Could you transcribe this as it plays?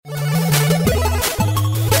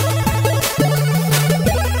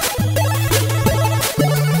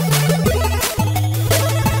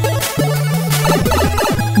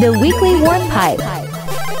The Weekly Warp Pipe.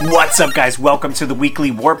 What's up, guys? Welcome to the Weekly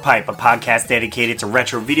Warp Pipe, a podcast dedicated to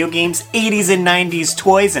retro video games, 80s and 90s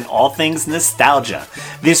toys, and all things nostalgia.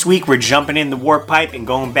 This week, we're jumping in the Warp Pipe and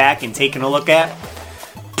going back and taking a look at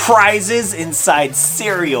prizes inside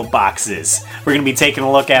cereal boxes. We're going to be taking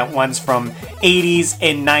a look at ones from 80s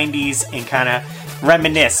and 90s and kind of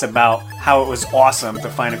reminisce about how it was awesome to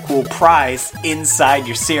find a cool prize inside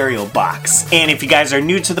your cereal box. And if you guys are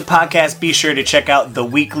new to the podcast, be sure to check out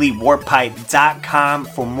theweeklywarpipe.com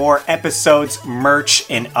for more episodes, merch,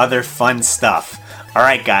 and other fun stuff. All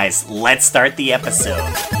right, guys, let's start the episode.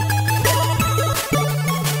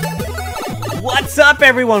 What's up,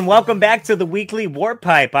 everyone? Welcome back to the Weekly Warp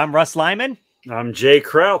Pipe. I'm Russ Lyman. I'm Jay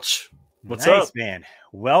Crouch. What's up? Nice, man.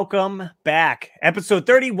 Welcome back. Episode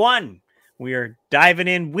 31. We are diving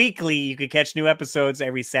in weekly. You can catch new episodes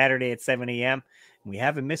every Saturday at 7 a.m. We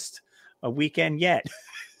haven't missed a weekend yet.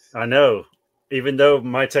 I know. Even though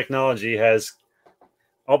my technology has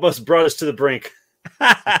almost brought us to the brink.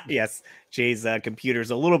 Yes, Jay's computer's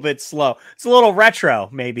a little bit slow. It's a little retro,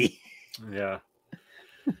 maybe. Yeah.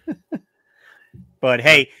 But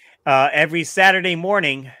hey, every Saturday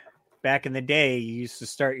morning, back in the day, you used to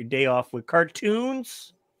start your day off with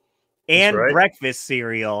cartoons and breakfast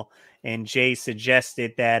cereal. And Jay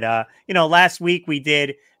suggested that, last week we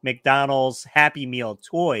did McDonald's Happy Meal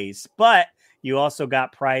toys, but you also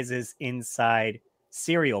got prizes inside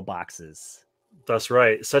cereal boxes. That's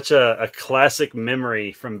right. Such a classic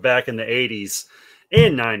memory from back in the 80s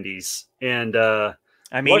and 90s. And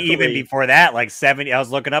luckily, even before that, like 70, I was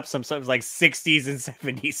looking up some stuff like 60s and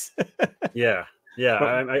 70s. Yeah.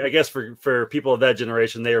 I guess for people of that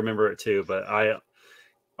generation, they remember it too. But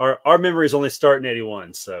our memories only start in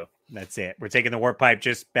 81, so. That's it. We're taking the Warp Pipe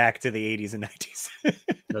just back to the 80s and 90s.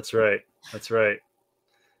 That's right.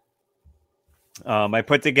 I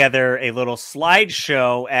put together a little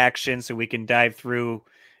slideshow action so we can dive through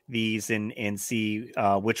these and see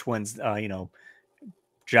which ones,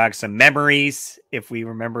 jog some memories. If we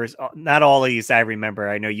remember, not all of these I remember.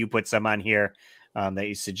 I know you put some on here that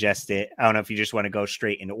you suggested. I don't know if you just want to go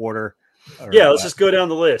straight in order. Let's just go down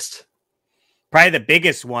the list. Probably the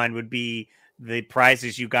biggest one would be the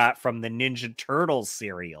prizes you got from the Ninja Turtles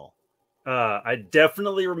cereal. I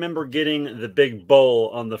definitely remember getting the big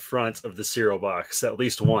bowl on the front of the cereal box at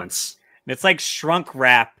least once. And it's like shrunk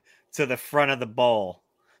wrap to the front of the bowl.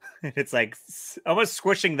 It's like almost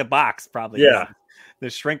squishing the box, probably. Yeah.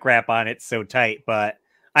 The shrink wrap on it's so tight. But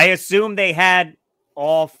I assume they had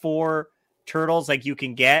all four turtles like you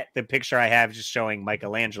can get. The picture I have is just showing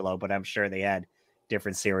Michelangelo, but I'm sure they had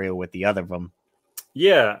different cereal with the other of them.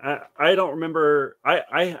 Yeah, I don't remember.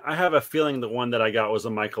 I have a feeling the one that I got was a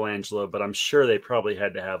Michelangelo, but I'm sure they probably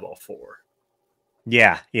had to have all four.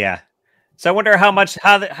 Yeah. So I wonder how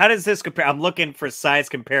does this compare? I'm looking for size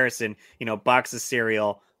comparison. Box of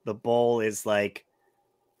cereal. The bowl is like,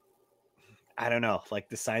 I don't know, like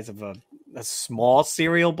the size of a small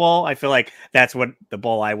cereal bowl. I feel like that's what the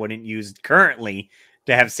bowl I wouldn't use currently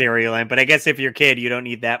to have cereal in. But I guess if you're a kid, you don't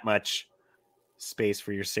need that much space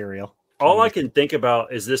for your cereal. All I can think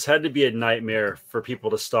about is this had to be a nightmare for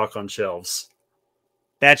people to stock on shelves.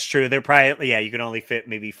 That's true. They're probably, you can only fit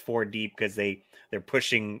maybe 4 deep because they're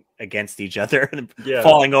pushing against each other,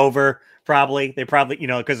 falling over. Probably they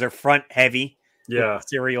because they're front heavy. Yeah, with the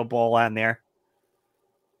cereal bowl on there.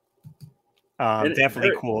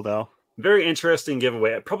 Definitely cool though. Very interesting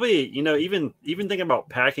giveaway. Probably even thinking about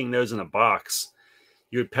packing those in a box,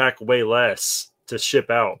 you would pack way less to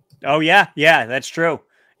ship out. Oh yeah, that's true.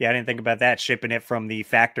 Yeah, I didn't think about that, shipping it from the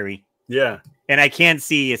factory. Yeah. And I can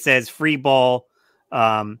see it says free ball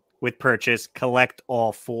with purchase, collect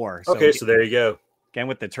all 4. So there you go. Again,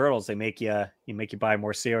 with the turtles, they make you buy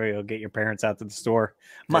more cereal, get your parents out to the store.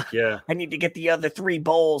 Yeah. I need to get the other 3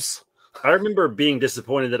 bowls. I remember being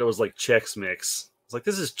disappointed that it was like Chex Mix. It's like,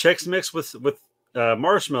 this is Chex Mix with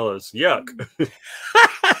marshmallows. Yuck.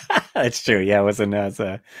 That's true. Yeah, it was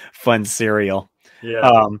a fun cereal.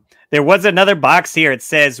 Yeah. There was another box here. It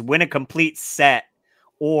says win a complete set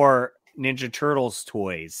or Ninja Turtles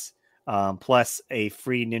toys, plus a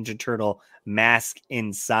free Ninja Turtle mask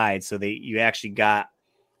inside. So you actually got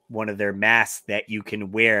one of their masks that you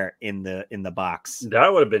can wear in the box.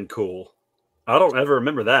 That would have been cool. I don't ever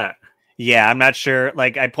remember that. Yeah, I'm not sure.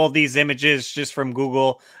 Like, I pulled these images just from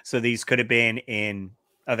Google, so these could have been in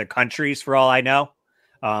other countries for all I know.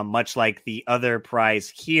 Much like the other prize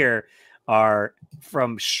here are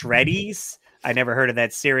from Shreddies. I never heard of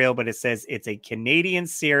that cereal, but it says it's a Canadian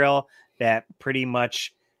cereal that pretty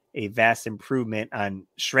much a vast improvement on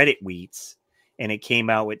shredded wheats. and it came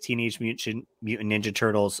out with Teenage Mutant Ninja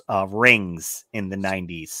Turtles rings in the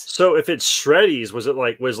 90s. So if it's Shreddies, was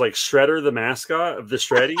Shredder the mascot of the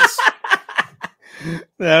Shreddies?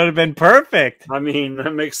 That would have been perfect. I mean,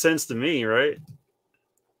 that makes sense to me, right?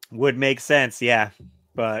 Would make sense, yeah.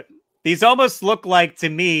 But these almost look like, to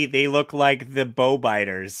me, they look like the Bow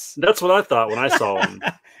Biters. That's what I thought when I saw them.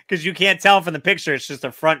 Because you can't tell from the picture. It's just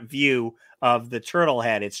a front view of the turtle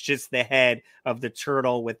head. It's just the head of the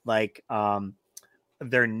turtle with like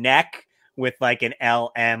their neck with like an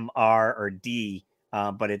L, M, R, or D.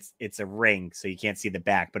 But it's a ring, so you can't see the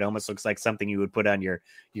back. But it almost looks like something you would put on your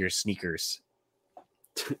sneakers.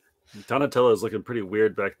 Donatello's looking pretty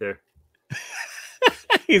weird back there.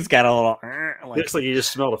 He's got a little... Looks like he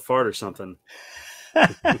just smelled a fart or something.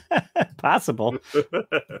 Possible.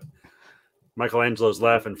 Michelangelo's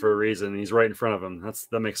laughing for a reason. He's right in front of him.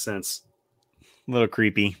 That makes sense. A little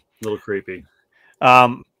creepy.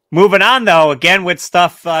 Moving on, though, again with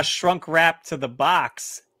stuff shrunk wrapped to the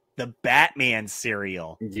box. The Batman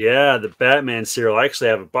cereal. Yeah, the Batman cereal. I actually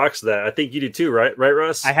have a box of that. I think you do too, right? Right,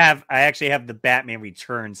 Russ? I actually have the Batman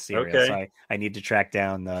Returns cereal. Okay. So I need to track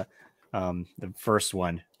down the first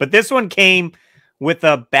one. But this one came with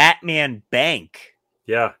a Batman bank.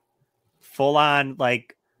 Yeah. Full on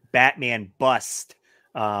like Batman bust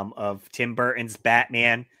of Tim Burton's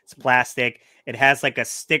Batman. It's plastic. It has like a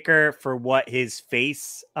sticker for what his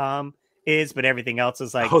face is, but everything else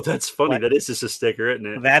is like... Oh, that's funny. That is just a sticker, isn't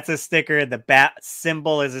it? That's a sticker. The bat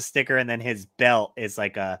symbol is a sticker, and then his belt is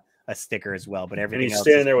like a sticker as well. But everything else... And he's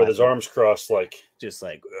standing there with his arms crossed, like... Just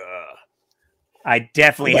like... Ugh. I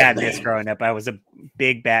definitely had this growing up. I was a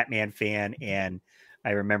big Batman fan, and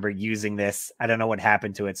I remember using this. I don't know what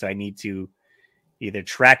happened to it, so I need to either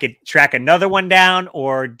track another one down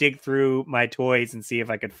or dig through my toys and see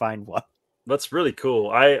if I could find one. That's really cool.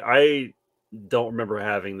 I don't remember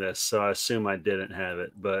having this, so I assume I didn't have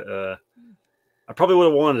it, but I probably would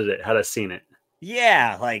have wanted it had I seen it.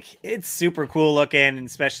 Yeah, like it's super cool looking,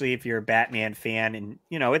 especially if you're a Batman fan, and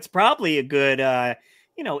it's probably a good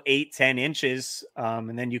 8-10 inches,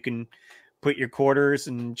 and then you can put your quarters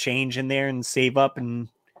and change in there and save up and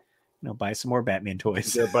buy some more Batman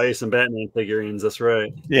toys. Yeah, buy you some Batman figurines. That's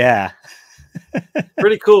right. Yeah.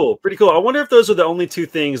 Pretty cool. I wonder if those are the only two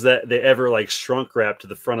things that they ever like shrunk wrap to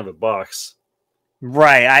the front of a box.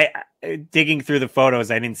 Right. I digging through the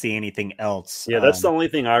photos, I didn't see anything else. Yeah, that's the only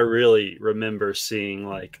thing I really remember seeing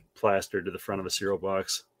like plastered to the front of a cereal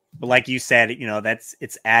box. But like you said,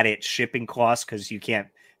 it's added shipping costs because you can't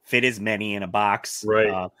fit as many in a box.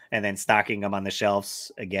 Right. And then stocking them on the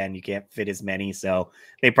shelves, again, you can't fit as many. So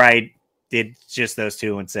they probably did just those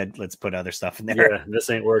two and said, let's put other stuff in there. Yeah, this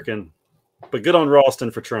ain't working. But good on Ralston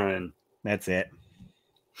for trying. That's it.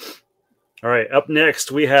 All right, up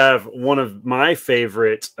next, we have one of my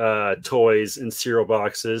favorite toys in cereal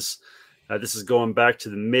boxes. This is going back to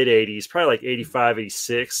the mid-'80s, probably like 85,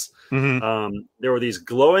 86. Mm-hmm. There were these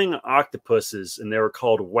glowing octopuses, and they were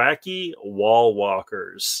called Wacky Wall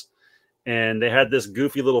Walkers. And they had this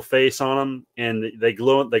goofy little face on them, and they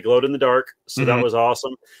glowed in the dark, so that was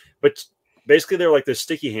awesome. But basically, they were like those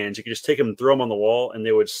sticky hands. You could just take them and throw them on the wall, and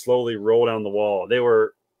they would slowly roll down the wall. They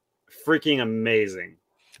were freaking amazing.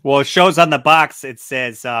 Well, it shows on the box, it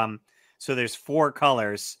says, so there's 4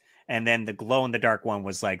 colors, and then the glow-in-the-dark one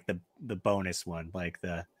was like the bonus one, like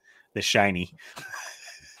the shiny.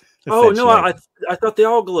 Oh, no, I thought they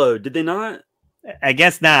all glowed. Did they not? I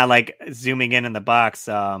guess not. Like, zooming in the box,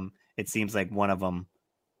 it seems like one of them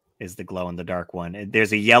is the glow-in-the-dark one.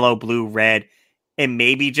 There's a yellow, blue, red, and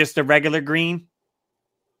maybe just a regular green.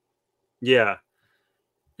 Yeah.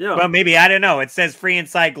 Yeah. Well, maybe, I don't know. It says free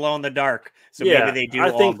inside glow in the dark. So maybe they do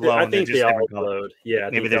all glow. I think they all glowed. Yeah.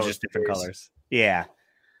 Maybe they're just different colors. Yeah.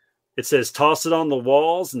 It says toss it on the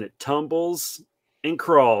walls and it tumbles and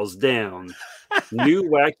crawls down. New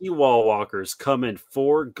Wacky Wall Walkers come in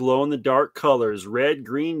 4 glow in the dark colors: red,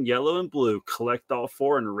 green, yellow, and blue. Collect all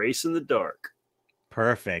 4 and race in the dark.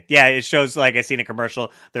 Perfect. Yeah, it shows, like I seen a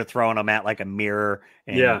commercial, they're throwing them at like a mirror,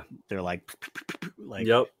 and they're like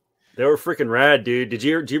yep. They were freaking rad, dude. Do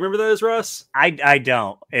you remember those, Russ? I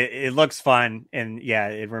don't. It looks fun, and yeah,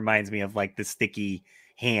 it reminds me of like the sticky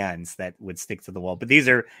hands that would stick to the wall. But these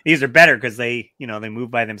are better because they move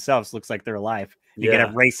by themselves. Looks like they're alive. You can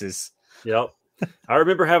have races. Yep. I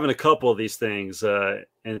remember having a couple of these things,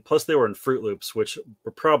 and plus they were in Fruit Loops, which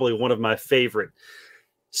were probably one of my favorite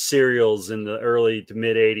cereals in the early to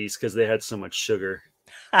mid 80s because they had so much sugar.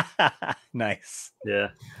 Nice. Yeah.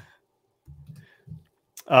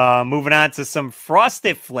 Moving on to some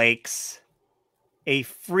Frosted Flakes, a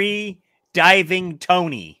free diving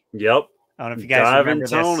Tony. Yep. I don't know if you guys remember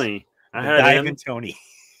Tony. I had Diving Tony.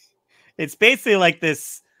 It's basically like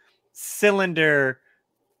this cylinder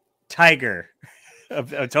tiger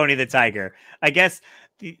of Tony the Tiger. I guess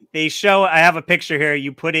they show, I have a picture here.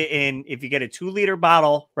 You put it in, if you get a 2-liter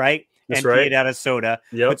bottle, right? That's Empty right. it out of soda,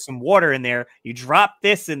 Yep. put some water in there. You drop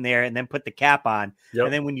this in there and then put the cap on. Yep.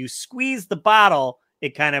 And then when you squeeze the bottle,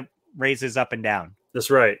 it kind of raises up and down.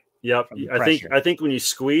 That's right. Yep. I think when you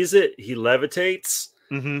squeeze it, he levitates.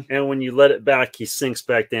 Mm-hmm. And when you let it back, he sinks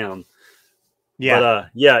back down. Yeah. But,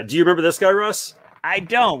 yeah. Do you remember this guy, Russ? I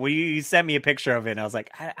don't. Well, you sent me a picture of it, and I was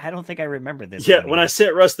like, I don't think I remember this. Yeah, when I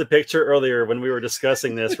sent Russ the picture earlier when we were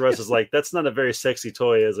discussing this, Russ was like, that's not a very sexy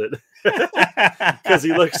toy, is it? Because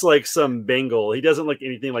he looks like some Bengal. He doesn't look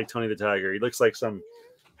anything like Tony the Tiger. He looks like some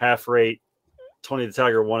half-rate Tony the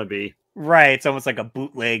Tiger wannabe. Right. It's almost like a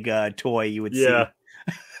bootleg toy you would see.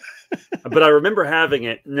 But I remember having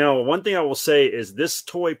it. No, one thing I will say is this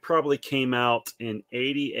toy probably came out in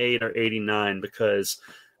 88 or 89 because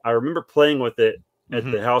I remember playing with it at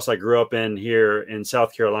the house I grew up in here in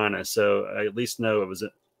South Carolina. So I at least know it was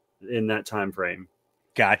in that time frame.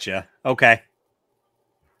 Gotcha. Okay.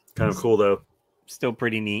 Kind of cool, though. Still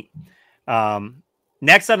pretty neat.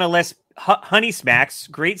 Next on the list, Honey Smacks,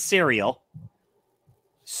 great cereal.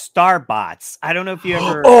 Starbots. I don't know if you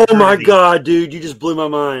ever. Oh my God, dude! You just blew my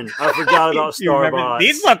mind. I forgot about Starbots.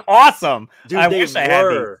 These look awesome. Dude, I wish I had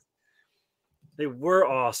these. They were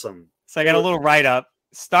awesome. So I got a little write-up.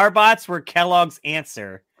 Starbots were Kellogg's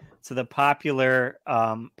answer to the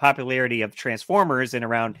popularity of Transformers in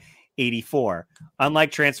around 84.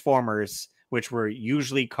 Unlike Transformers, which were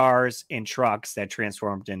usually cars and trucks that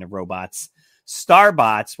transformed into robots,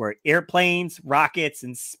 Starbots were airplanes, rockets,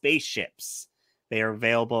 and spaceships. They are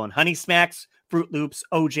available in Honey Smacks, Fruit Loops,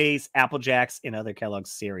 OJ's, Apple Jacks, and other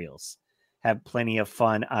Kellogg's cereals. Have plenty of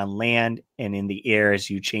fun on land and in the air as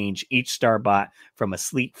you change each Starbot from a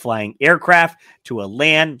sleek flying aircraft to a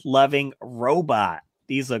land-loving robot.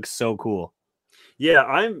 These look so cool. Yeah,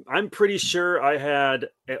 I'm pretty sure I had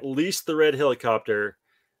at least the red helicopter,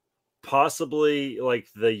 possibly like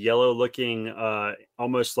the yellow-looking,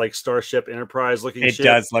 almost like Starship Enterprise looking. It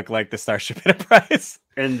does look like the Starship Enterprise.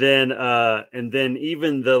 And then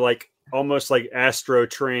even the like almost like Astro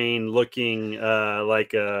Train looking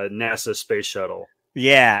like a NASA space shuttle.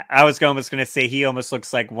 Yeah, I was almost going to say he almost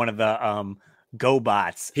looks like one of the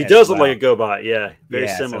GoBots. He does look like a GoBot, yeah. Very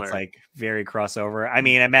similar. So it's like very crossover. I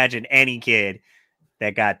mean, imagine any kid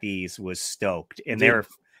that got these was stoked. And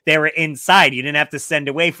they were inside. You didn't have to send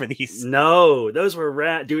away for these. No, those were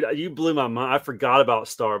rad. Dude, you blew my mind. I forgot about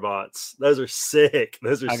Starbots. Those are sick.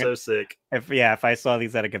 Those are so sick. If I saw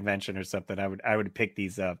these at a convention or something, I would pick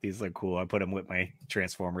these up. These look cool. I put them with my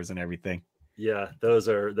Transformers and everything. Yeah, those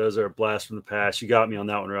are a blast from the past. You got me on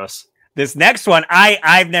that one, Russ. This next one,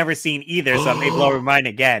 I've never seen either, so it may blow your mind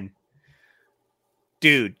again.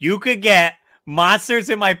 Dude, you could get Monsters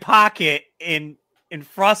in My Pocket in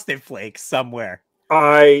Frosted Flakes somewhere.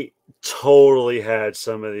 I totally had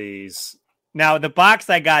some of these. Now, the box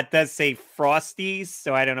I got does say Frosties,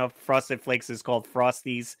 so I don't know if Frosted Flakes is called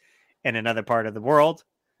Frosties in another part of the world.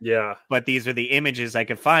 Yeah. But these are the images I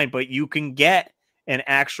could find. But you can get an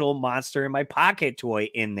actual Monster in My Pocket toy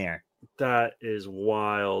in there. That is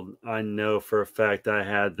wild. I know for a fact I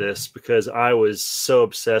had this because I was so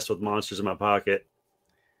obsessed with Monsters in My Pocket.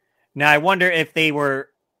 Now, I wonder if they were...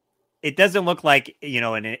 It doesn't look like,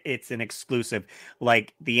 and it's an exclusive.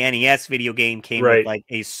 Like the NES video game came with like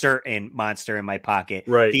a certain Monster in My Pocket.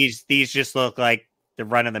 Right. These just look like the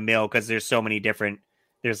run of the mill because there's so many different.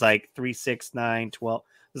 There's like 3, 6, 9, 12.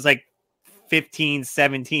 There's like 15,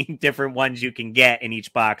 17 different ones you can get in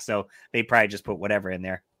each box. So they probably just put whatever in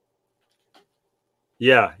there.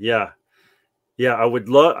 Yeah. I would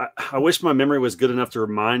love. I wish my memory was good enough to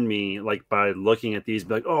remind me, like by looking at these,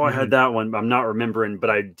 be like, "Oh, I had that one." But I'm not remembering, but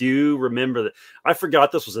I do remember that. I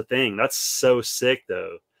forgot this was a thing. That's so sick,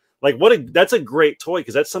 though. Like, that's a great toy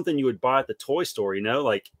because that's something you would buy at the toy store.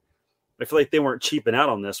 Like I feel like they weren't cheaping out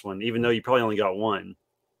on this one, even though you probably only got one.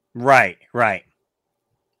 Right.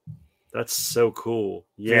 That's so cool.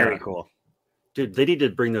 Yeah, very cool, dude. They need to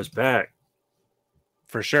bring those back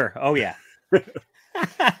for sure. Oh yeah.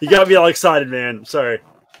 You got me all excited, man. Sorry.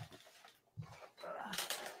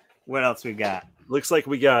 What else we got? Looks like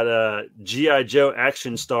we got G.I. Joe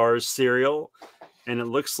Action Stars cereal, and it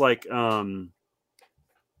looks like was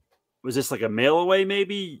this like a mail away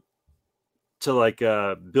maybe to like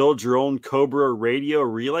build your own Cobra radio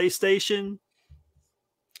relay station?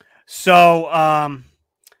 So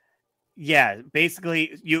yeah,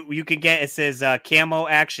 basically you could get, it says camo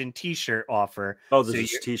action t-shirt offer. Oh, this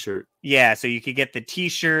is a t-shirt. Yeah, so you could get the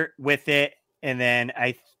t-shirt with it, and then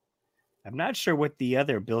I'm not sure what the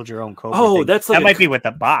other build your own Cobra Oh, thing. that's like that might be with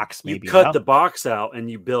the box. Maybe you cut no? the box out and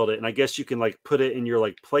you build it, and I guess you can like put it in your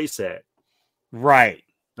like playset. Right.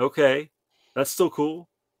 Okay, that's still cool.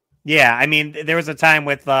 Yeah, I mean, there was a time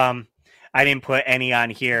with I didn't put any on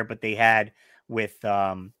here, but they had with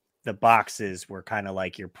the boxes were kind of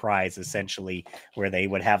like your prize essentially, where they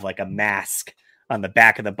would have like a mask on the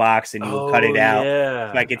back of the box and you would cut it out.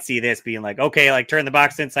 Yeah. So I could see this being like, okay, like turn the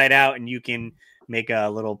box inside out and you can make a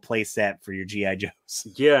little play set for your GI Joes.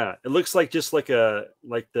 Yeah, it looks like just like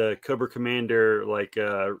the Cobra Commander like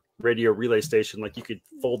radio relay station. Like you could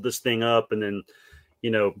fold this thing up and then,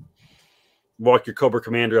 you know, walk your Cobra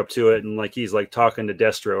Commander up to it and like he's like talking to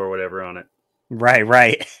Destro or whatever on it.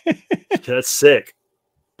 Right. That's sick.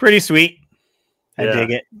 Pretty sweet. I Yeah.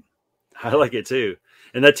 dig it. I like it too.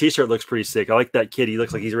 And that T-shirt looks pretty sick. I like that kid. He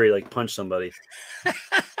looks like he's ready to like punch somebody.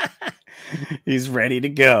 He's ready to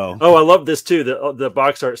go. Oh, I love this too. The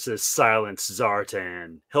box art says "Silence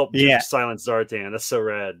Zartan." Help Duke Yeah. silence Zartan. That's so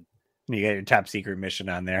rad. You got your top secret mission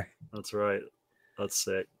on there. That's right. That's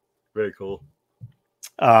sick. Very cool.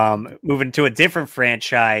 Moving to a different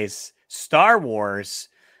franchise, Star Wars.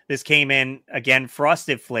 This came in again,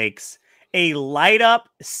 Frosted Flakes, a light up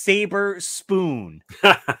saber spoon.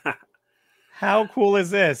 How cool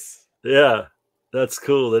is this? Yeah, that's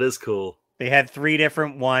cool. That is cool. They had 3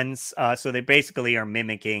 different ones. So they basically are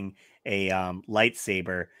mimicking a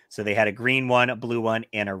lightsaber. So they had a green one, a blue one,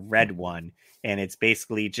 and a red one. And it's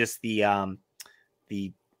basically just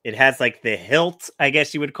it has like the hilt, I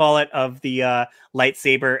guess you would call it, of the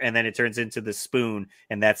lightsaber, and then it turns into the spoon,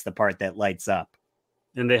 and that's the part that lights up.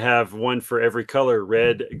 And they have one for every color: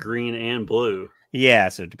 red, green, and blue. Yeah,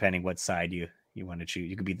 so depending what side you want to choose,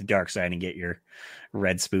 you could be the dark side and get your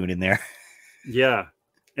red spoon in there. Yeah,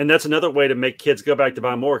 and that's another way to make kids go back to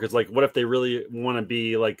buy more. Because like, what if they really want to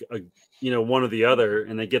be like one or the other,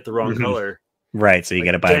 and they get the wrong color? Right, so you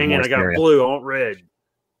got to buy Dang more it! I got cereal. blue. I want red.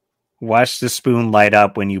 Watch the spoon light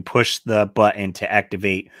up when you push the button to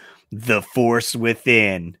activate the Force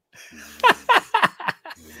within.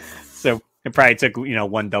 So it probably took,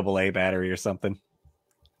 one AA battery or something.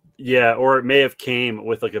 Yeah, or it may have came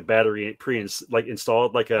with like a battery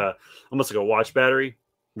installed, like almost like a watch battery.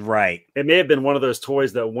 Right. It may have been one of those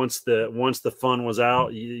toys that once the fun was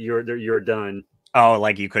out, you're done. Oh,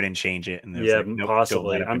 like you couldn't change it. And Yeah, like, nope,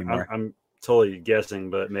 possibly. I'm totally guessing,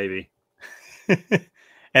 but maybe.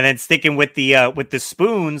 And then sticking with the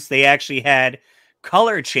spoons, they actually had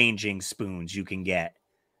color changing spoons you can get.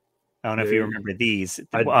 I don't know if you remember these.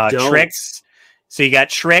 Tricks. So you got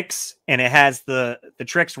Tricks, and it has the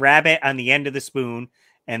Tricks rabbit on the end of the spoon,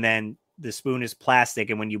 and then the spoon is plastic,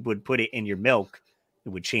 and when you would put it in your milk, it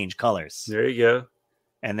would change colors. There you go.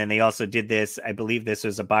 And then they also did this. I believe this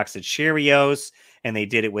was a box of Cheerios, and they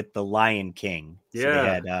did it with the Lion King. So they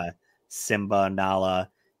had Simba, Nala,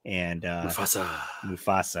 and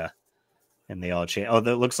Mufasa, and they all changed. Oh,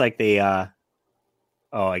 that looks like they.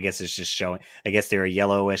 I guess it's just showing. I guess they're a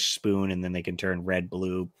yellowish spoon, and then they can turn red,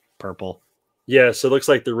 blue, purple. Yeah, so it looks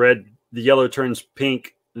like the yellow turns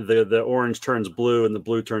pink, the orange turns blue, and the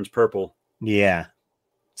blue turns purple. Yeah,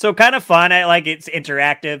 so kind of fun. I like it's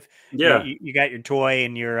interactive. Yeah, you got your toy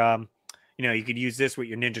and your you could use this with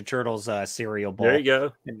your Ninja Turtles cereal bowl. There you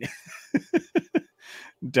go.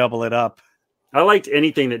 Double it up. I liked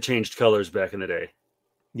anything that changed colors back in the day.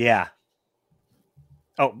 Yeah.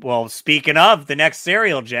 Oh, well, speaking of the next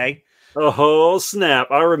cereal, Jay. Oh,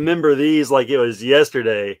 snap. I remember these like it was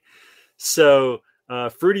yesterday. So,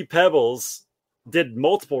 Fruity Pebbles did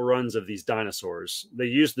multiple runs of these dinosaurs. They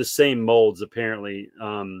used the same molds, apparently.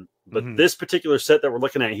 But this particular set that we're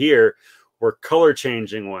looking at here were color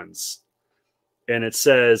changing ones. And it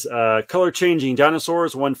says, color changing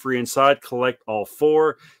dinosaurs, 1 free inside. Collect all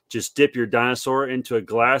 4. Just dip your dinosaur into a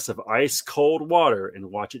glass of ice cold water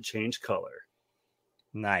and watch it change color.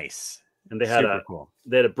 Nice. And they had cool.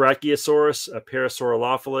 They had a Brachiosaurus, a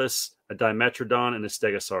Parasaurolophus, a Dimetrodon, and a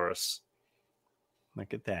Stegosaurus.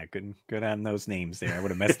 Look at that. Good on those names there. I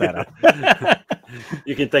would have messed that up.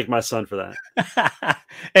 You can thank my son for that.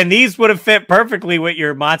 And these would have fit perfectly with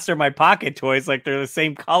your Monster My Pocket toys. Like they're the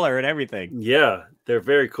same color and everything. Yeah, they're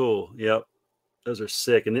very cool. Yep. Those are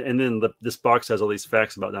sick. And then this box has all these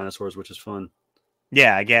facts about dinosaurs, which is fun.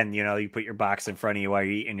 Yeah, again, you put your box in front of you while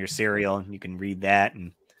you're eating your cereal, and you can read that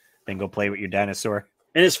and then go play with your dinosaur.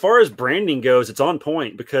 And as far as branding goes, it's on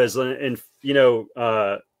point because the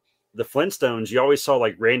Flintstones, you always saw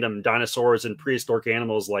like random dinosaurs and prehistoric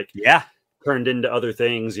animals turned into other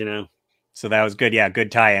things, So that was good. Yeah,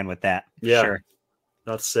 good tie-in with that. Yeah, sure.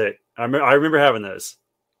 That's sick. I remember having those.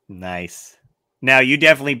 Nice. Now, you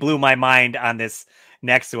definitely blew my mind on this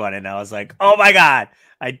next one, and I was like, oh my God.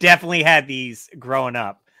 I definitely had these growing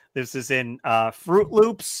up. This is in Fruit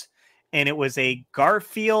Loops, and it was a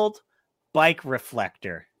Garfield bike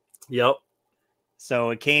reflector. Yep.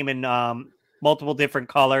 So it came in multiple different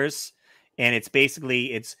colors, and it's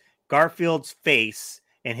Garfield's face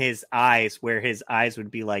and his eyes, where his eyes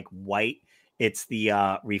would be like white. It's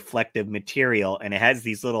the reflective material, and it has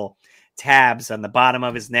these little tabs on the bottom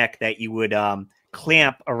of his neck that you would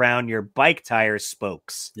clamp around your bike tire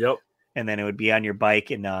spokes. Yep. And then it would be on your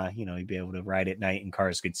bike, and you'd be able to ride at night, and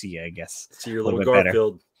cars could see you, I guess. See your little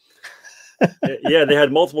Garfield. Yeah, they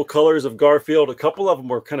had multiple colors of Garfield. A couple of them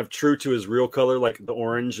were kind of true to his real color, like the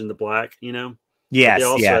orange and the black, Yes, they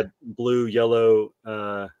also had blue, yellow,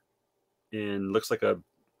 and looks like a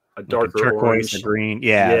darker like turquoise, orange, a green,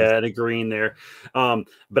 yeah, and a green there.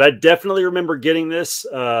 But I definitely remember getting this.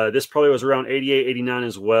 This probably was around 88, 89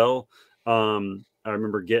 as well. I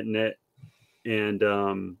remember getting it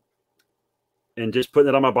and just putting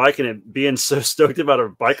it on my bike and it being so stoked about a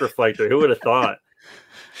bike reflector. Who would have thought?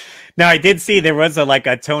 Now I did see there was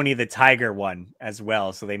a Tony the Tiger one as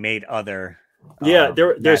well. So they made other.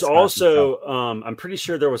 There's also. I'm pretty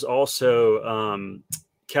sure there was also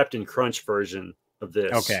Captain Crunch version of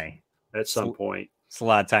this. Okay. At some point. So a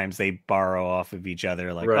lot of times they borrow off of each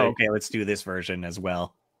other. Like, right. Okay, let's do this version as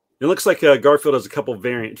well. It looks like Garfield has a couple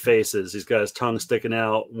variant faces. He's got his tongue sticking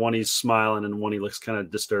out. One he's smiling, and one he looks kind of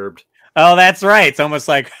disturbed. Oh, that's right. It's almost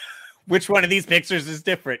like which one of these pictures is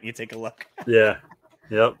different? You take a look. Yeah.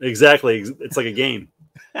 Yep. Exactly. It's like a game.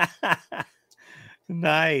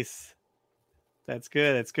 Nice. That's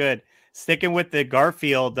good. That's good. Sticking with the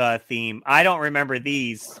Garfield theme, I don't remember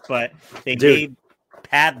these, but they made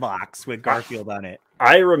padlocks with Garfield on it.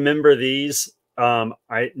 I remember these. I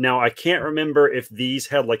can't remember if these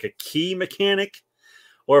had like a key mechanic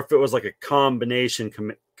or if it was like a combination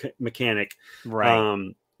mechanic.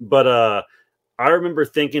 Right. But I remember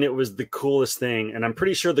thinking it was the coolest thing, and I'm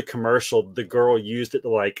pretty sure the commercial, the girl used it to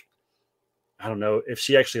like, I don't know if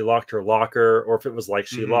she actually locked her locker or if it was like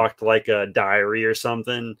she locked like a diary or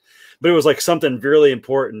something, but it was like something really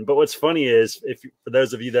important. But what's funny is, for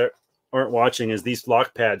those of you that aren't watching, is these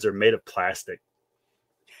lock pads are made of plastic.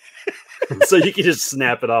 So you can just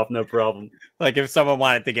snap it off, no problem. Like if someone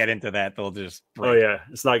wanted to get into that, they'll just break. Oh yeah,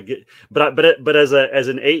 it's not good. But as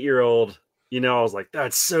an 8-year-old, I was like,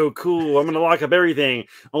 that's so cool. I'm gonna lock up everything.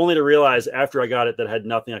 Only to realize after I got it that I had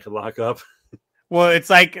nothing I could lock up. Well, it's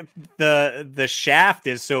like the shaft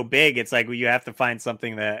is so big. It's like you have to find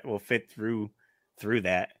something that will fit through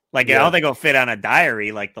that. Like I don't think it'll fit on a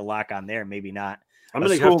diary. Like the lock on there, maybe not. I'm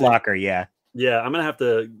gonna school locker, yeah. Yeah, I'm gonna have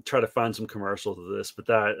to try to find some commercials of this, but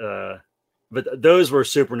those were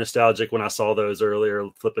super nostalgic when I saw those earlier,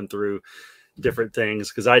 flipping through different things,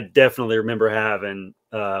 because I definitely remember having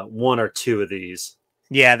one or two of these.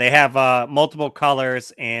 Yeah, they have multiple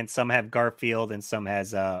colors, and some have Garfield, and some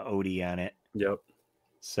has Odie on it. Yep.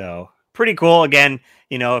 So pretty cool. Again,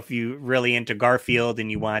 if you really into Garfield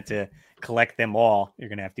and you want to collect them all, you're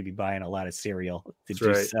gonna have to be buying a lot of cereal to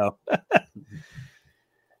do so.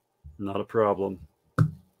 Not a problem.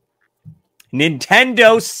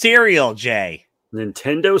 Nintendo cereal, Jay.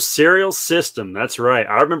 Nintendo cereal system. That's right.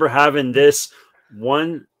 I remember having this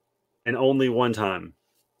one and only one time.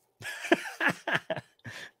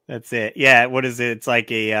 That's it. Yeah. What is it? It's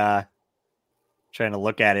like a, trying to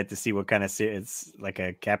look at it to see what kind of, it's like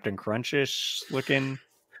a Captain Crunchish looking.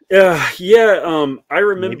 Yeah. I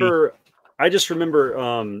remember, I just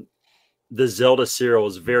remember, the Zelda cereal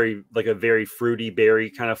is very a very fruity berry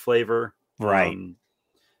kind of flavor. Right.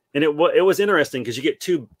 And it was interesting because you get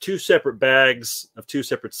two separate bags of two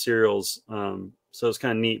separate cereals. So it's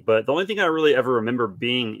kind of neat. But the only thing I really ever remember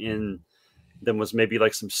being in them was maybe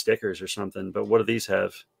like some stickers or something. But what do these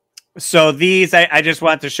have? So these, I just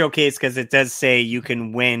want to showcase because it does say you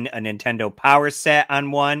can win a Nintendo Power set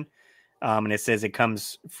on one. And it says it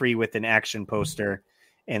comes free with an action poster.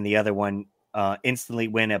 And the other one, instantly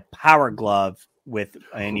win a Power Glove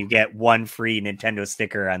and you get one free Nintendo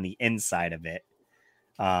sticker on the inside of it.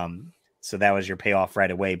 So that was your payoff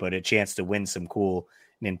right away, but a chance to win some cool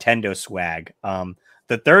Nintendo swag.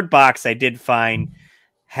 The third box I did find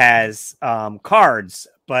has cards,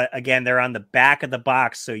 but again, they're on the back of the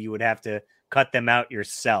box, so you would have to cut them out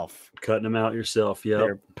yourself. Cutting them out yourself, yeah.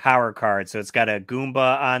 They're power cards, so it's got a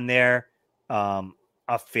Goomba on there,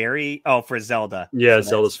 a fairy. Oh, for Zelda. Yeah, so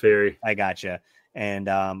Zelda's fairy. I gotcha. And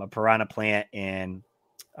a piranha plant and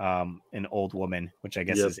an old woman, which I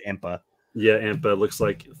guess is Impa. Yeah, Impa looks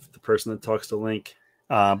like the person that talks to Link.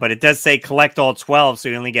 But it does say collect all 12, so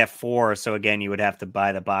you only get 4. So again, you would have to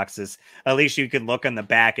buy the boxes. At least you could look on the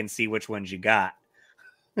back and see which ones you got.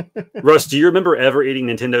 Russ, do you remember ever eating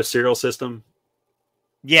Nintendo cereal system?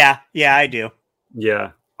 Yeah, I do.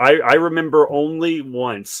 Yeah. I remember only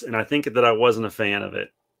once, and I think that I wasn't a fan of it.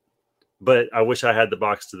 But I wish I had the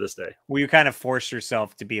box to this day. Well, you kind of force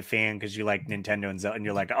yourself to be a fan because you like Nintendo and Zelda, and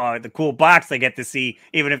you're like, oh, the cool box I get to see,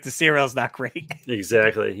 even if the cereal's not great.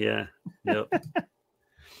 Exactly. Yeah. Yep.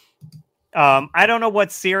 I don't know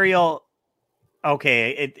what cereal.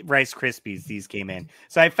 Okay, Rice Krispies. These came in,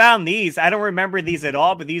 so I found these. I don't remember these at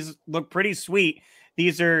all, but these look pretty sweet.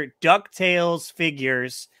 These are DuckTales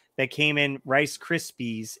figures that came in Rice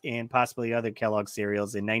Krispies and possibly other Kellogg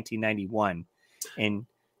cereals in 1991, and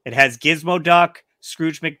it has Gizmo Duck,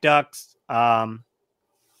 Scrooge McDuck's, one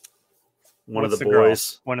of the girl?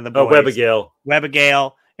 boys. One of the boys.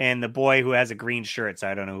 Webigail, and the boy who has a green shirt. So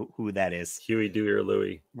I don't know who that is. Huey, Dewey, or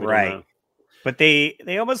Louie. Right. But they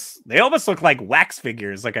almost look like wax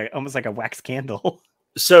figures, almost like a wax candle.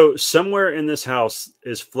 So somewhere in this house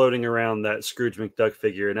is floating around that Scrooge McDuck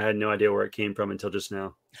figure, and I had no idea where it came from until just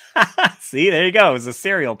now. See, there you go. It was a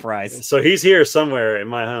cereal prize. So he's here somewhere in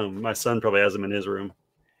my home. My son probably has him in his room.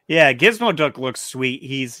 Yeah, Gizmo Duck looks sweet.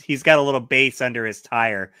 He's got a little base under his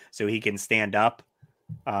tire so he can stand up.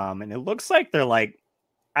 And it looks like they're like,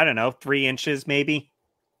 I don't know, 3 inches maybe.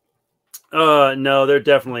 No, they're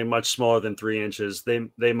definitely much smaller than 3 inches.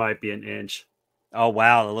 They might be an inch. Oh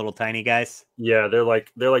wow, the little tiny guys. Yeah, they're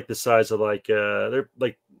like the size of they're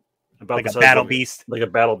like about like the a size battle of, beast, like a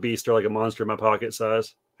battle beast or like a monster in my pocket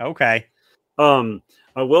size. Okay. I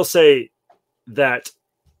will say that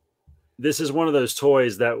this is one of those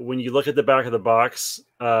toys that when you look at the back of the box,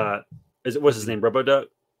 what's his name? Robo Duck?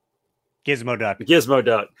 Gizmo Duck. Gizmo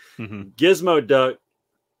Duck. Mm-hmm. Gizmo Duck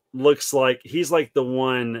looks like he's like the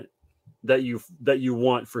one that you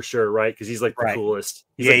want for sure, right? Because he's like the coolest.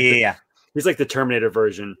 Yeah. He's like the Terminator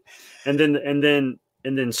version, and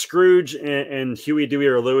then Scrooge and Huey, Dewey,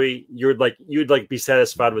 or Louie, you'd be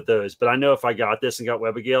satisfied with those. But I know if I got this and got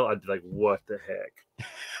Webigail, I'd be like, what the heck?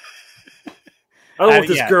 I don't want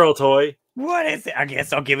this girl toy. What is it? I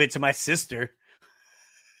guess I'll give it to my sister.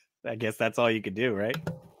 I guess that's all you could do, right?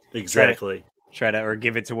 Exactly. Try to or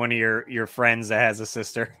give it to one of your friends that has a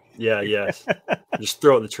sister. Yeah, yes. Just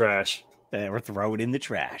throw it in the trash. Or throw it in the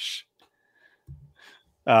trash.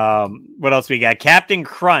 What else we got? Captain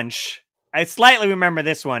Crunch. I slightly remember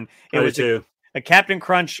this one. It was a Captain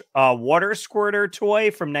Crunch water squirter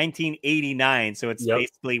toy from 1989. So it's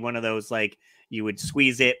basically one of those like you would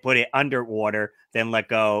squeeze it, put it underwater, then let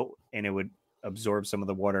go, and it would absorb some of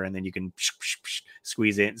the water, and then you can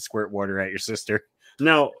squeeze it and squirt water at your sister.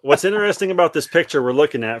 Now, what's interesting about this picture we're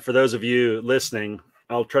looking at, for those of you listening,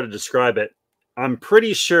 I'll try to describe it. I'm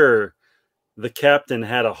pretty sure the captain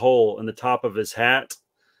had a hole in the top of his hat,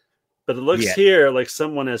 but it looks here like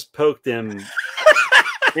someone has poked him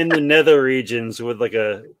in the nether regions with like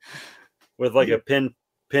a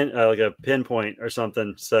pinpoint or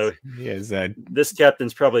something. So this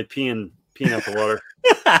captain's probably peeing out the water.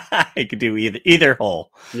 He could do either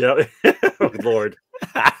hole. Yeah. Oh, Lord.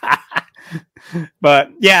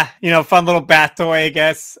 But yeah, fun little bath toy, I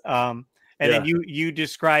guess. Then you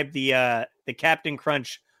described the Captain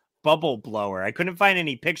Crunch bubble blower. I couldn't find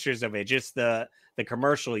any pictures of it, just the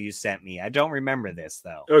commercial you sent me. I don't remember this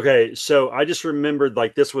though. Okay, so I just remembered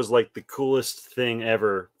like this was like the coolest thing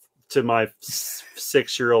ever to my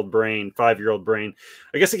 5-year-old brain.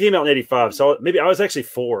 I guess it came out in 85, so maybe I was actually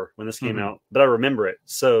 4 when this came out, but I remember it.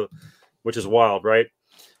 So, which is wild, right?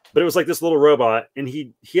 But it was like this little robot, and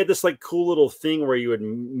he had this like cool little thing where you would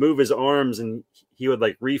move his arms and he would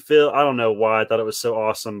like refill. I don't know why I thought it was so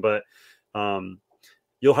awesome, but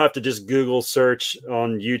you'll have to just Google search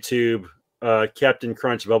on YouTube Captain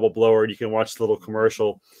Crunch bubble blower. You can watch the little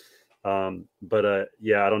commercial. I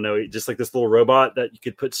don't know. Just like this little robot that you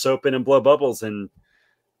could put soap in and blow bubbles, and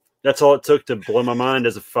that's all it took to blow my mind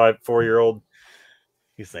as a 4-year-old.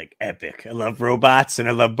 He's like, epic. I love robots and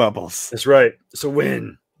I love bubbles. That's right. It's a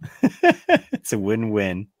win. It's a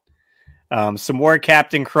win-win. Some more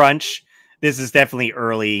Captain Crunch. This is definitely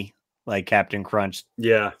early, like Captain Crunch.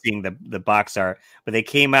 Yeah. Seeing the box art. But they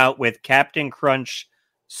came out with Captain Crunch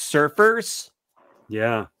Surfers.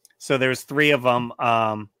 Yeah. So there's 3 of them.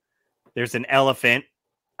 There's an elephant.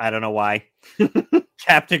 I don't know why.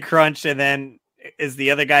 Captain Crunch, and then is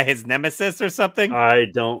the other guy his nemesis or something? I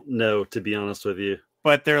don't know, to be honest with you.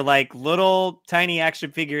 But they're like little tiny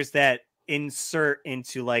action figures that insert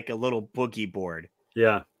into like a little boogie board.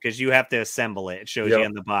 Yeah. Because you have to assemble it. It shows you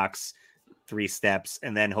on the box 3 steps,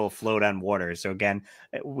 and then he'll float on water. So again,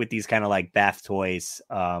 with these kind of like bath toys,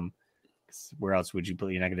 where else would you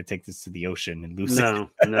put? You're not going to take this to the ocean and lose it.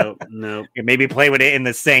 No. You maybe play with it in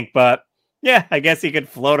the sink, but yeah, I guess he could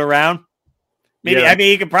float around. Maybe, yeah. I mean,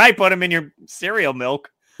 you could probably put him in your cereal milk.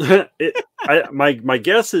 My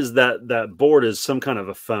guess is that board is some kind of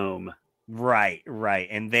a foam. Right.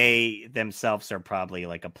 And they themselves are probably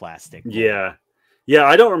like a plastic board. Yeah,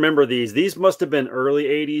 I don't remember these. These must have been early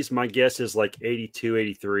 80s. My guess is like 82,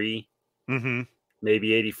 83,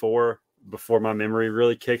 maybe 84 before my memory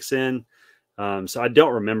really kicks in. So I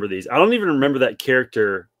don't remember these. I don't even remember that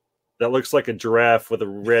character that looks like a giraffe with a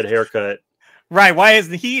red haircut. Right. Why is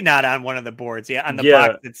he not on one of the boards? Yeah, on the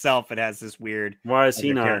box itself, it has this weird. Why is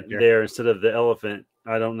he not there instead of the elephant?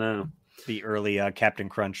 I don't know. The early Captain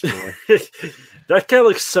Crunch store. That guy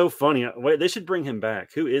looks so funny. Wait, they should bring him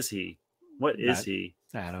back. Who is he? What is he?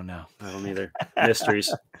 I don't know. I don't either.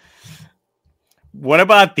 Mysteries. What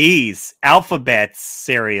about these Alphabets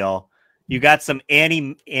cereal? You got some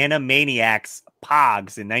Animaniacs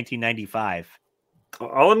Pogs in 1995.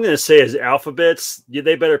 All I'm going to say is Alphabets.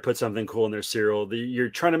 They better put something cool in their cereal. You're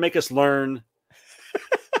trying to make us learn.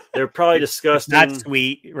 They're probably disgusting. Not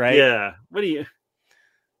sweet, right? Yeah. What do you?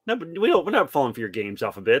 No, but we're not falling for your games,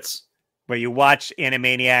 Alphabets. But you watch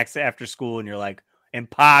Animaniacs after school, and you're like, and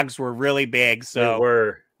Pogs were really big,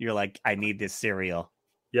 so you're like, I need this cereal.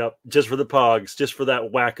 Yep, just for the Pogs, just for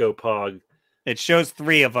that Wacko Pog. It shows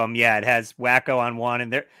 3 of them. Yeah, it has Wacko on one,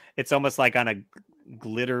 and it's almost like on a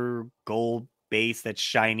glitter gold base that's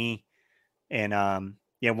shiny. And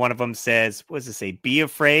one of them says, what does it say? Be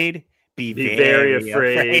afraid, be very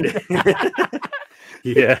afraid.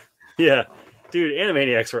 Yeah. Dude,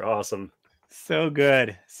 Animaniacs were awesome. So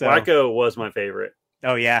good. Wacko was my favorite.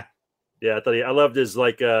 Oh, yeah. Yeah, I loved his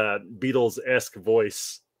like Beatles-esque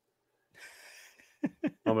voice.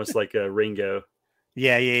 Almost like a Ringo.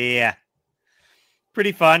 Yeah.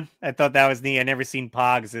 Pretty fun. I thought that was neat. I never seen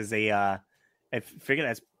Pogs as I figured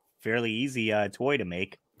that's fairly easy toy to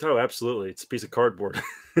make. Oh, absolutely. It's a piece of cardboard.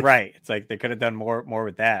 Right. It's like they could have done more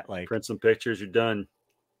with that. Like print some pictures, you're done.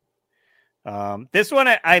 This one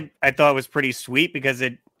I thought was pretty sweet because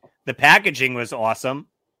the packaging was awesome.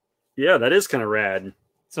 Yeah, that is kind of rad.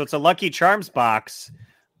 So it's a Lucky Charms box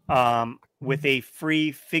with a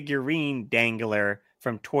free figurine dangler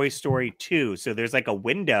from Toy Story 2. So there's like a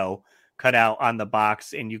window cut out on the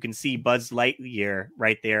box, and you can see Buzz Lightyear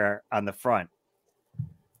right there on the front.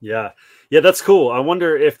 Yeah, that's cool. I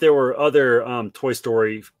wonder if there were other Toy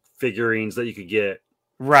Story figurines that you could get.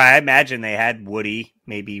 Right, I imagine they had Woody,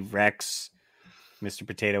 maybe Rex, Mr.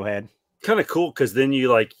 Potato Head. Kind of cool because then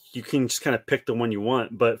you can just kind of pick the one you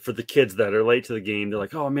want. But for the kids that are late to the game, they're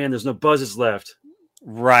like, "Oh man, there's no Buzzes left."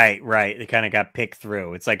 Right. They kind of got picked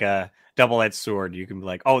through. It's like a double-edged sword. You can be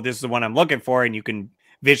like, "Oh, this is the one I'm looking for," and you can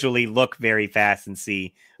visually look very fast and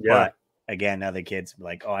see. Yeah. But again, other kids be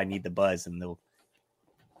like, "Oh, I need the Buzz," and they'll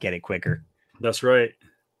get it quicker. That's right.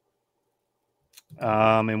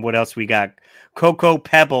 And what else we got? Cocoa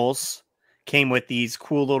Pebbles came with these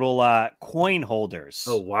cool little coin holders.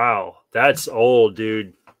 Oh, wow. That's old,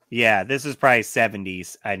 dude. Yeah, this is probably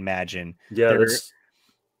 70s, I'd imagine. Yeah, it's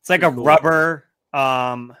like a cool rubber,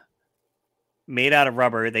 made out of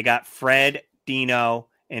rubber. They got Fred, Dino,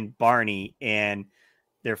 and Barney, and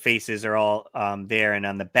their faces are all there. And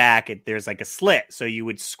on the back, there's like a slit, so you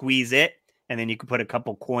would squeeze it, and then you could put a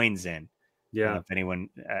couple coins in. Yeah. If anyone,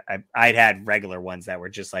 I'd had regular ones that were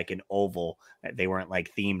just like an oval. They weren't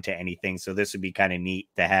like themed to anything. So this would be kind of neat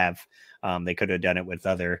to have. They could have done it with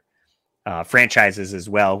other franchises as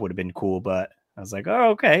well. Would have been cool. But I was like, oh,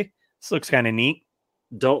 okay. This looks kind of neat.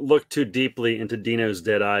 Don't look too deeply into Dino's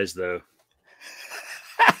dead eyes, though.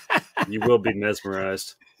 You will be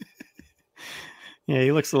mesmerized. Yeah,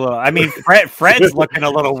 he looks a little. I mean, Fred's looking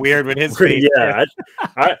a little weird with his face. Yeah,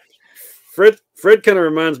 Fred kind of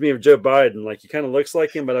reminds me of Joe Biden. Like he kind of looks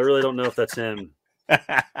like him, but I really don't know if that's him.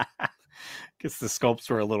 Guess the sculpts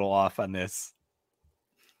were a little off on this.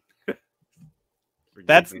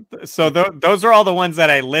 Those are all the ones that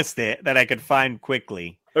I listed that I could find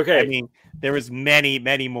quickly. Okay. I mean, there was many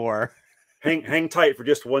more. Hang tight for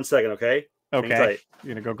just 1 second, okay? Okay.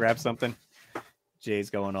 You're gonna go grab something. Jay's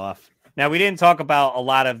going off. Now we didn't talk about a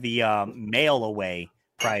lot of the mail away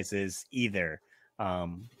prizes either.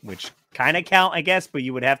 Which kind of count, I guess, but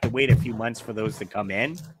you would have to wait a few months for those to come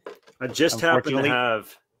in. I just happen to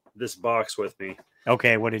have this box with me.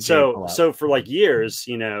 Okay, what did you so for like years,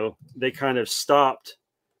 they kind of stopped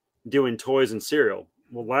doing toys and cereal.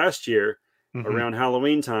 Well, last year around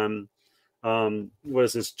Halloween time,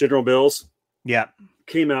 was this General Mills? Yeah,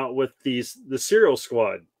 came out with the cereal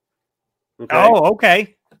squad. Okay. Oh,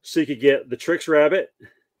 okay. So you could get the Trix Rabbit,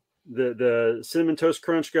 the Cinnamon Toast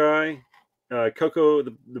Crunch guy. Coco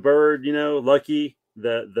the bird, Lucky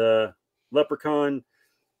the leprechaun.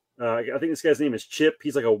 I think this guy's name is Chip.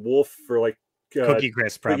 He's like a wolf for like Cookie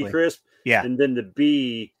Crisp, probably. Cookie Crisp. Yeah. And then the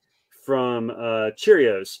bee from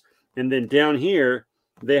Cheerios. And then down here,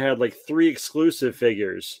 they had like 3 exclusive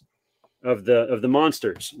figures of the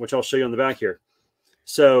monsters, which I'll show you on the back here.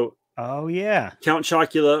 So, oh yeah, Count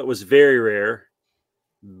Chocula was very rare.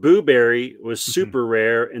 Boo Berry was super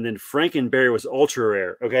rare, and then Frankenberry was ultra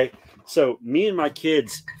rare. Okay, so me and my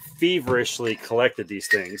kids feverishly collected these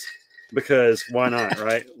things because why not,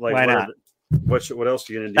 right? Like, why not? What else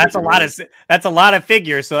are you gonna do? That's a lot of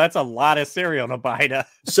figures, so that's a lot of cereal to buy.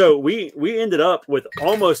 So we ended up with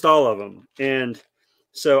almost all of them, and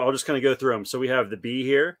so I'll just kind of go through them. So we have the bee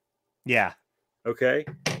here. Yeah. Okay.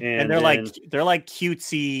 And they're like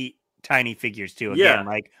cutesy tiny figures too. Again,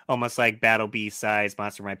 like almost like Battle Bee size,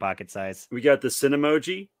 Monster in My Pocket size. We got the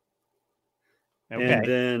Cinemoji. Okay. And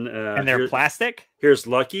then and they're plastic? Here's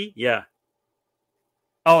Lucky. Yeah.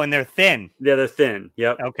 Oh, and they're thin. Yeah, they're thin.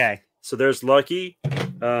 Yep. Okay. So there's Lucky.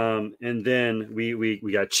 And then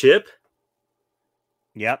we got Chip.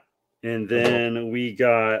 Yep. And then we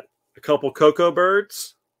got a couple Cocoa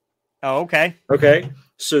Birds. Oh, okay. Okay.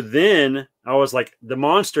 So then I was like, the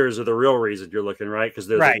monsters are the real reason you're looking, right? Because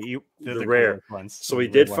they're the rare ones. So we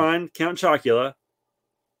did find Count Chocula.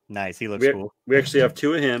 Nice. He looks cool. We actually have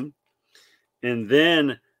 2 of him. And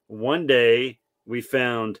then one day we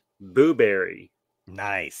found Boo Berry.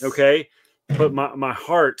 Nice. Okay. But my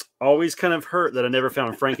heart always kind of hurt that I never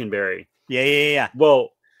found Frankenberry. Yeah. Well,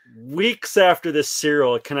 weeks after this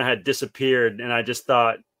cereal, it kind of had disappeared. And I just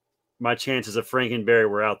thought my chances of Frankenberry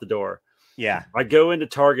were out the door. Yeah. I go into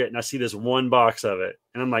Target and I see this one box of it.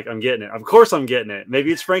 And I'm like, I'm getting it. Of course I'm getting it.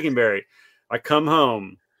 Maybe it's Frankenberry. I come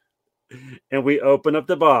home and we open up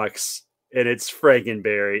the box and it's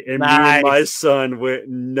Frankenberry. And me and my son went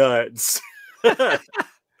nuts.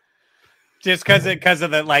 Just because of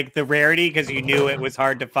the rarity, because you knew it was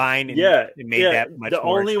hard to find. And it made that much the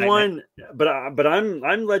more only excitement. one, but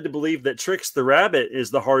I'm led to believe that Trix the Rabbit is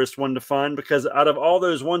the hardest one to find, because out of all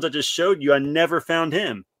those ones I just showed you, I never found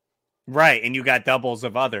him. Right, and you got doubles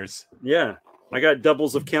of others. Yeah, I got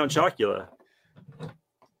doubles of Count Chocula.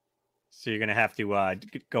 So you're gonna have to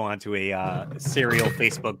go onto a cereal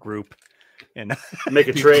Facebook group and make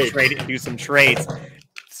a trade, do some trades.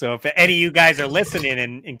 So if any of you guys are listening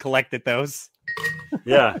and collected those,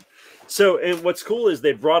 yeah. So and what's cool is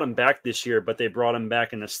they brought them back this year, but they brought them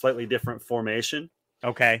back in a slightly different formation.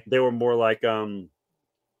 Okay, they were more like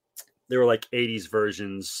they were like 80s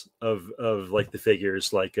versions of like the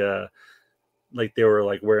figures, like they were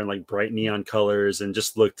like wearing like bright neon colors and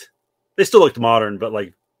just they still looked modern, but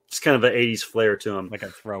like it's kind of an 80s flair to them, like a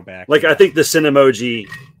throwback. Like I think the Cinemoji,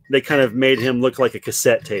 they kind of made him look like a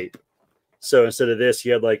cassette tape. So instead of this, he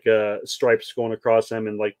had like stripes going across him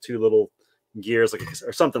and like 2 little gears, like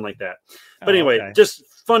or something like that. But anyway, just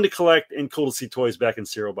fun to collect and cool to see toys back in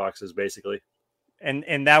cereal boxes, basically.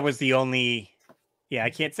 And that was the only. Yeah, I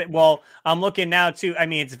can't say. Well, I'm looking now too. I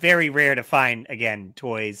mean, it's very rare to find, again,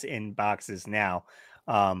 toys in boxes now.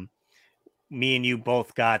 Me and you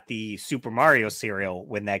both got the Super Mario cereal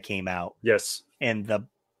when that came out. Yes. And the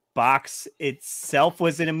box itself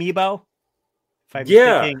was an amiibo.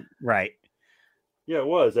 Thinking, right. Yeah, it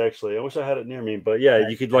was actually. I wish I had it near me, but yeah,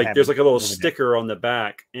 you could there's like a little sticker on the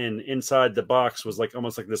back, and inside the box was like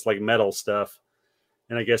almost like this like metal stuff,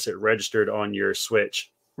 and I guess it registered on your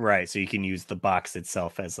Switch. Right, so you can use the box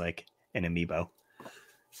itself as like an amiibo,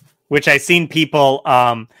 which I've seen people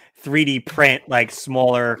 3D print like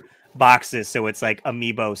smaller boxes, so it's like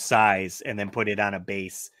amiibo size, and then put it on a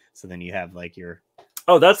base, so then you have like your.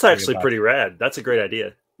 Oh, that's actually pretty rad. That's a great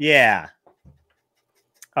idea. Yeah.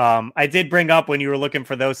 I did bring up when you were looking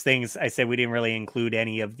for those things, I said we didn't really include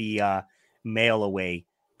any of the mail away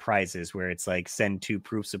prizes where it's like send 2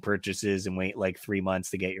 proofs of purchases and wait like 3 months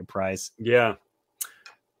to get your prize. Yeah.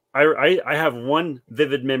 I have one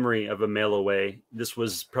vivid memory of a mail away. This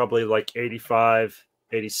was probably like 85,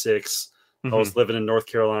 86. Mm-hmm. I was living in North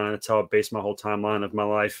Carolina. That's how I based my whole timeline of my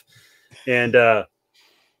life. And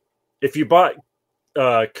if you bought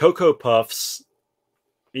Cocoa Puffs,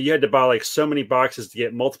 you had to buy like so many boxes to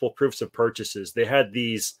get multiple proofs of purchases. They had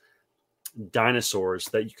these dinosaurs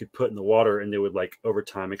that you could put in the water and they would like over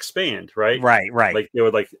time expand, right? Right. Like they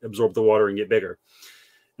would like absorb the water and get bigger.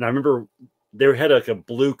 And I remember they had like a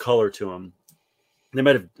blue color to them. They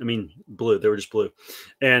might have, blue. They were just blue.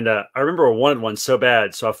 And I remember I wanted one so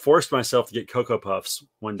bad. So I forced myself to get Cocoa Puffs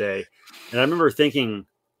one day. And I remember thinking,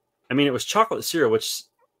 it was chocolate cereal, which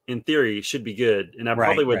in theory should be good. And I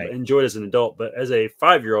probably would enjoy it as an adult. But as a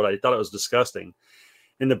 5-year-old, I thought it was disgusting.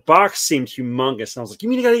 And the box seemed humongous. And I was like, you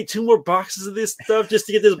mean you got to eat 2 more boxes of this stuff just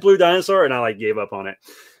to get this blue dinosaur? And I like gave up on it.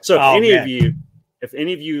 So if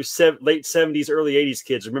any of you late 70s, early 80s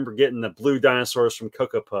kids remember getting the blue dinosaurs from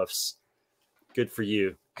Cocoa Puffs, good for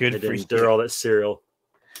you. Good They for didn't you. do all that cereal.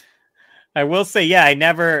 I will say, yeah, I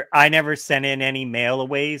never sent in any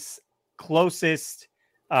mail-aways. Closest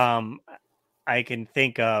I can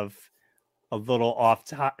think of, a little off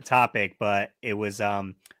topic, but it was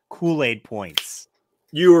Kool-Aid points.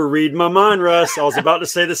 You were reading my mind, Russ. I was about to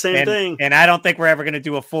say the same thing. And I don't think we're ever going to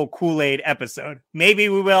do a full Kool-Aid episode. Maybe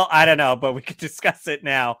we will. I don't know, but we could discuss it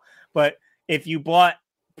now. But if you bought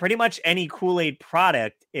pretty much any Kool-Aid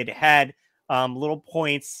product, it had little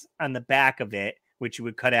points on the back of it, which you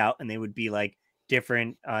would cut out, and they would be like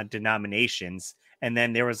different denominations. And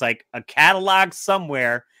then there was like a catalog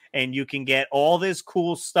somewhere, and you can get all this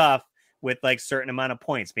cool stuff with like certain amount of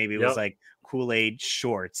points. Maybe it was like Kool-Aid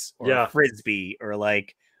shorts or Frisbee or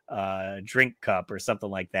like drink cup or something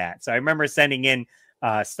like that. So I remember sending in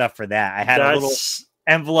stuff for that. I had a little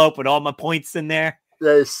envelope with all my points in there.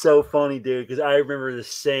 That is so funny, dude, because I remember the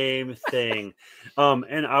same thing.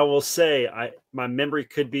 And I will say, my memory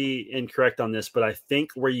could be incorrect on this, but I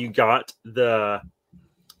think where you got the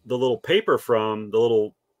little paper from, the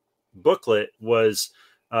little booklet, was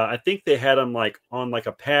I think they had them like on like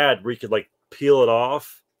a pad where you could like peel it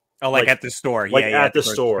off. Oh, like at the store. Like at the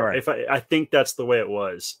store. If I think that's the way it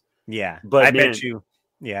was. Yeah. But I bet you.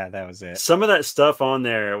 Yeah, that was it. Some of that stuff on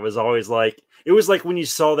there was always like, it was like when you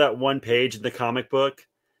saw that one page in the comic book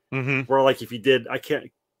where like if you did, I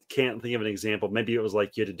can't think of an example. Maybe it was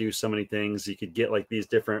like you had to do so many things. You could get like these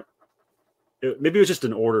different, maybe it was just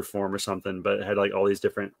an order form or something, but it had like all these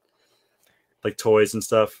different like toys and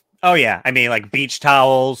stuff. Oh yeah. I mean like beach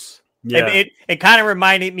towels. Yeah. It kind of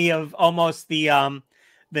reminded me of almost the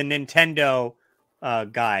Nintendo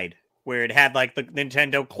guide, where it had like the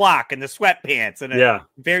Nintendo clock and the sweatpants, and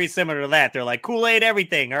very similar to that. They're like Kool-Aid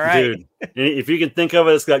everything. All right, dude. If you can think of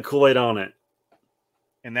it, it's got Kool-Aid on it.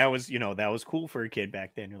 And that was cool for a kid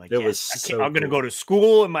back then. You're like, I'm going to go to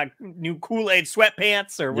school in my new Kool-Aid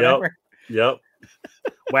sweatpants or whatever. Yep.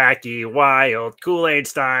 Wacky, wild, Kool-Aid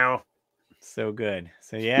style. So good.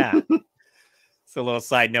 So yeah. It's a little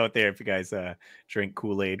side note there. If you guys drink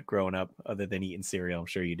Kool-Aid growing up, other than eating cereal, I'm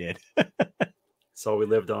sure you did. That's all we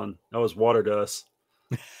lived on. That was water dust.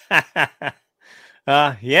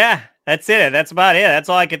 Yeah, that's it. That's about it. That's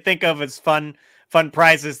all I could think of as fun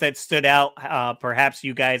prizes that stood out. Perhaps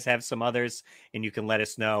you guys have some others, and you can let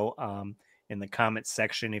us know in the comments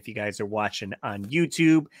section if you guys are watching on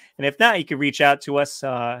YouTube. And if not, you can reach out to us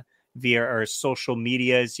via our social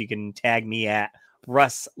medias. You can tag me at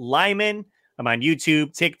Russ Lyman. I'm on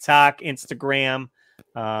YouTube, TikTok, Instagram.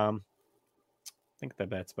 I think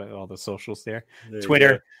that's about all the socials there.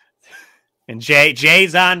 Twitter. And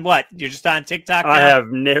Jay's on what? You're just on TikTok now? I have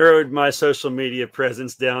narrowed my social media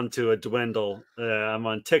presence down to a dwindle. I'm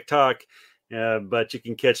on TikTok, but you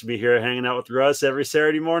can catch me here hanging out with Russ every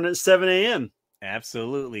Saturday morning at 7 a.m.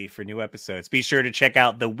 Absolutely, for new episodes. Be sure to check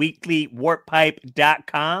out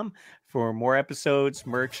theweeklywarppipe.com for more episodes,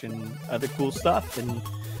 merch, and other cool stuff. And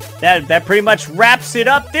that pretty much wraps it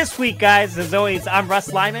up this week, guys. As always, I'm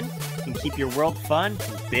Russ Lyman, and keep your world fun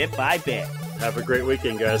bit by bit. Have a great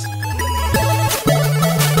weekend, guys.